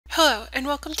Hello, and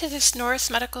welcome to this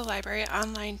Norris Medical Library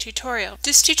online tutorial.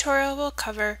 This tutorial will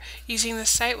cover using the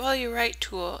Cite-While-You-Write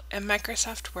tool in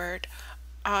Microsoft Word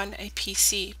on a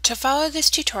PC. To follow this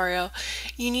tutorial,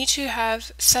 you need to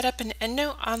have set up an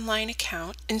EndNote online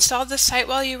account, installed the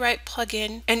Cite-While-You-Write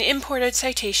plugin, and imported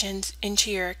citations into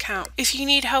your account. If you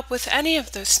need help with any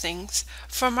of those things,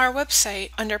 from our website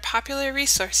under Popular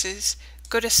Resources,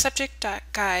 go to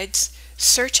Subject.Guides,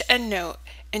 search EndNote,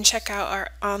 and check out our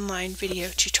online video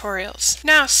tutorials.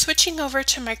 Now, switching over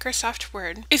to Microsoft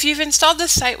Word. If you've installed the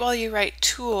Cite-While-You-Write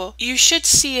tool, you should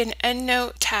see an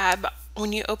EndNote tab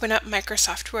when you open up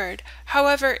Microsoft Word.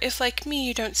 However, if like me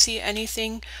you don't see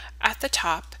anything at the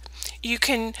top, you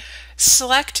can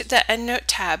select the EndNote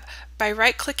tab by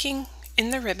right-clicking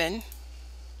in the ribbon,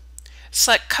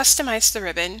 select Customize the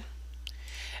ribbon,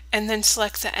 and then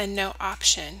select the EndNote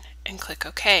option and click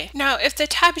OK. Now, if the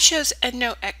tab shows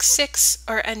EndNote X6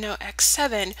 or EndNote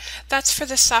X7, that's for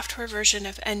the software version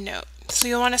of EndNote. So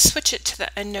you'll want to switch it to the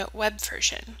EndNote web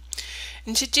version.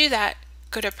 And to do that,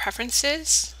 go to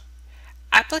Preferences,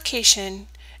 Application,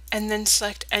 and then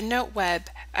select EndNote Web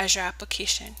as your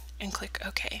application and click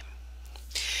OK.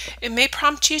 It may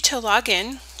prompt you to log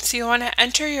in, so you'll want to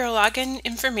enter your login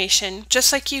information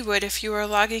just like you would if you were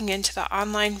logging into the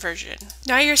online version.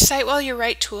 Now your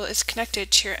Cite-While-You-Write tool is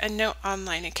connected to your EndNote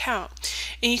online account,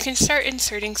 and you can start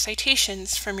inserting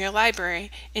citations from your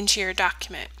library into your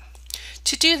document.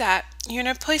 To do that, you're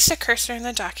going to place the cursor in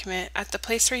the document at the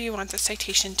place where you want the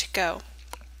citation to go.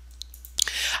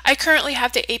 I currently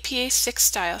have the APA 6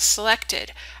 style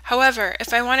selected. However,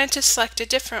 if I wanted to select a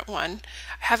different one,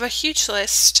 I have a huge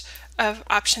list of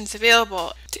options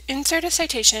available. To insert a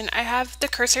citation, I have the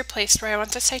cursor placed where I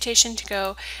want the citation to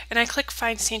go, and I click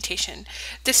Find Citation.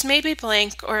 This may be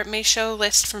blank, or it may show a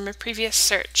list from a previous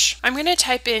search. I'm going to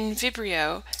type in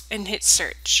Vibrio and hit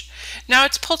search. Now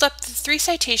it's pulled up the 3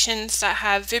 citations that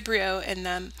have Vibrio in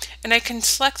them, and I can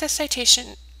select the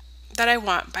citation that I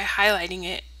want by highlighting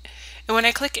it. And when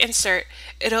I click Insert,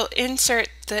 it'll insert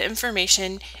the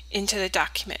information into the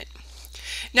document.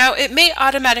 Now, it may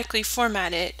automatically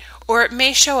format it, or it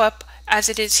may show up as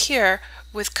it is here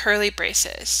with curly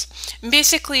braces. And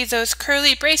basically, those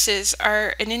curly braces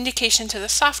are an indication to the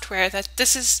software that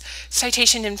this is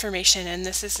citation information and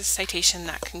this is a citation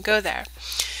that can go there.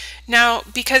 Now,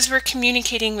 because we're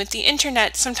communicating with the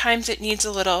internet, sometimes it needs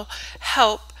a little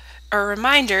help or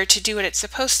reminder to do what it's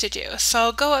supposed to do. So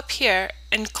I'll go up here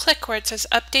and click where it says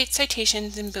Update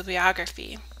Citations in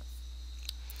Bibliography.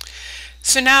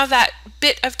 So now that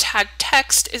bit of tagged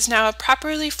text is now a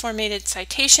properly formatted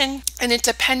citation, and it's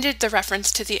appended the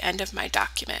reference to the end of my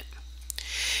document.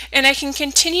 And I can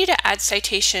continue to add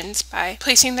citations by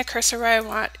placing the cursor where I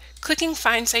want, clicking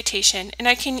Find Citation, and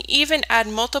I can even add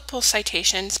multiple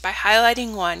citations by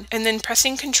highlighting one and then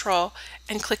pressing Control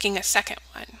and clicking a second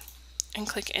one, and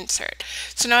click Insert.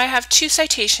 So now I have 2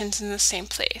 citations in the same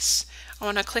place. I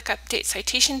want to click Update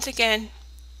Citations again,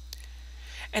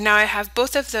 and now I have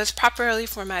both of those properly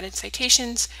formatted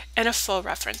citations and a full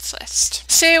reference list.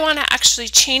 Say I want to actually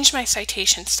change my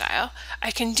citation style.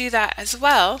 I can do that as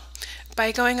well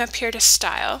by going up here to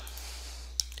Style,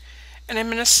 and I'm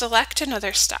going to select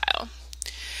another style.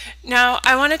 Now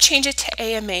I want to change it to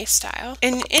AMA style.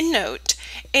 In EndNote,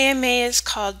 AMA is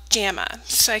called JAMA,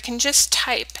 so I can just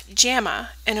type JAMA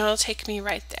and it'll take me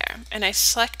right there. And I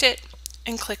select it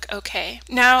and click OK.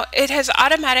 Now it has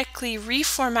automatically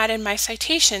reformatted my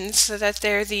citations so that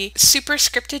they're the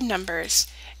superscripted numbers,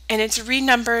 and it's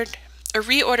renumbered or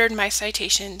reordered my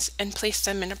citations and placed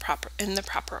them in the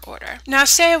proper order. Now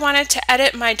say I wanted to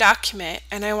edit my document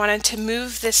and I wanted to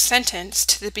move this sentence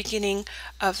to the beginning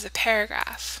of the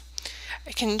paragraph.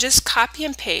 I can just copy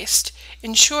and paste,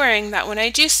 ensuring that when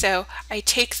I do so, I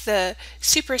take the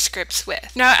superscripts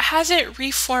with. Now it hasn't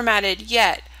reformatted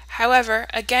yet. However,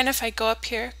 again, if I go up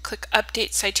here, click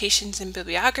Update Citations in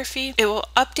Bibliography, it will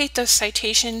update those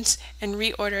citations and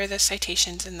reorder the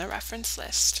citations in the reference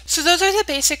list. So those are the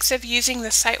basics of using the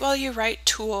Cite-While-You-Write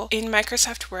tool in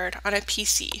Microsoft Word on a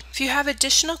PC. If you have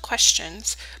additional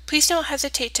questions, please don't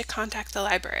hesitate to contact the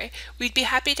library. We'd be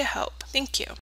happy to help. Thank you.